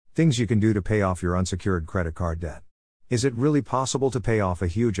Things you can do to pay off your unsecured credit card debt. Is it really possible to pay off a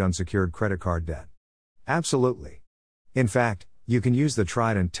huge unsecured credit card debt? Absolutely. In fact, you can use the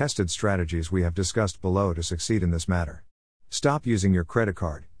tried and tested strategies we have discussed below to succeed in this matter. Stop using your credit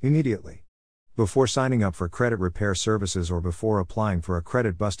card immediately. Before signing up for credit repair services or before applying for a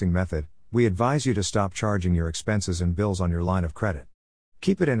credit busting method, we advise you to stop charging your expenses and bills on your line of credit.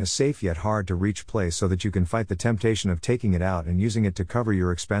 Keep it in a safe yet hard to reach place so that you can fight the temptation of taking it out and using it to cover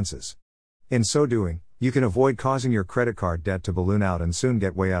your expenses. In so doing, you can avoid causing your credit card debt to balloon out and soon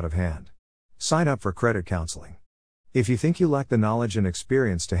get way out of hand. Sign up for credit counseling. If you think you lack the knowledge and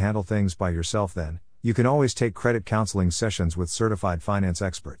experience to handle things by yourself, then you can always take credit counseling sessions with certified finance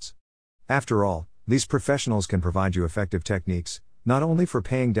experts. After all, these professionals can provide you effective techniques, not only for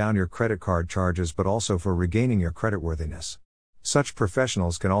paying down your credit card charges but also for regaining your creditworthiness. Such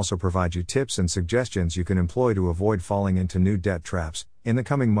professionals can also provide you tips and suggestions you can employ to avoid falling into new debt traps in the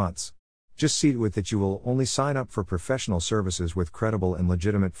coming months. Just see to it that you will only sign up for professional services with credible and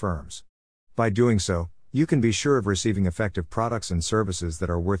legitimate firms. By doing so, you can be sure of receiving effective products and services that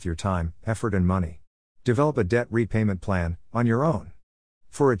are worth your time, effort, and money. Develop a debt repayment plan on your own.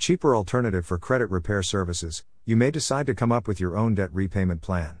 For a cheaper alternative for credit repair services, you may decide to come up with your own debt repayment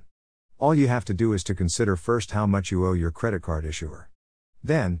plan. All you have to do is to consider first how much you owe your credit card issuer.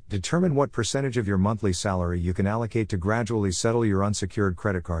 Then, determine what percentage of your monthly salary you can allocate to gradually settle your unsecured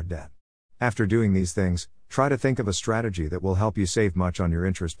credit card debt. After doing these things, try to think of a strategy that will help you save much on your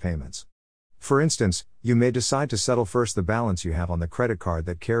interest payments. For instance, you may decide to settle first the balance you have on the credit card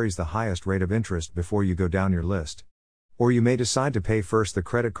that carries the highest rate of interest before you go down your list. Or you may decide to pay first the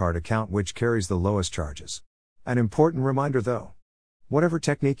credit card account which carries the lowest charges. An important reminder though. Whatever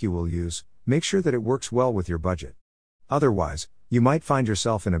technique you will use, make sure that it works well with your budget. Otherwise, you might find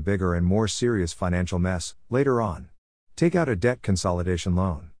yourself in a bigger and more serious financial mess later on. Take out a debt consolidation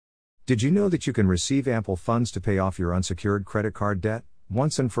loan. Did you know that you can receive ample funds to pay off your unsecured credit card debt,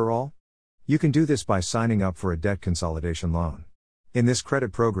 once and for all? You can do this by signing up for a debt consolidation loan. In this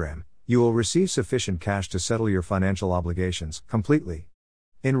credit program, you will receive sufficient cash to settle your financial obligations completely.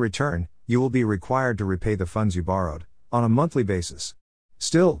 In return, you will be required to repay the funds you borrowed on a monthly basis.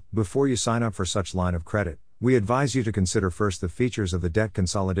 Still, before you sign up for such line of credit, we advise you to consider first the features of the debt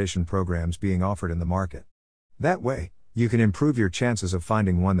consolidation programs being offered in the market. That way, you can improve your chances of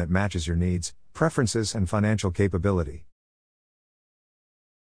finding one that matches your needs, preferences, and financial capability.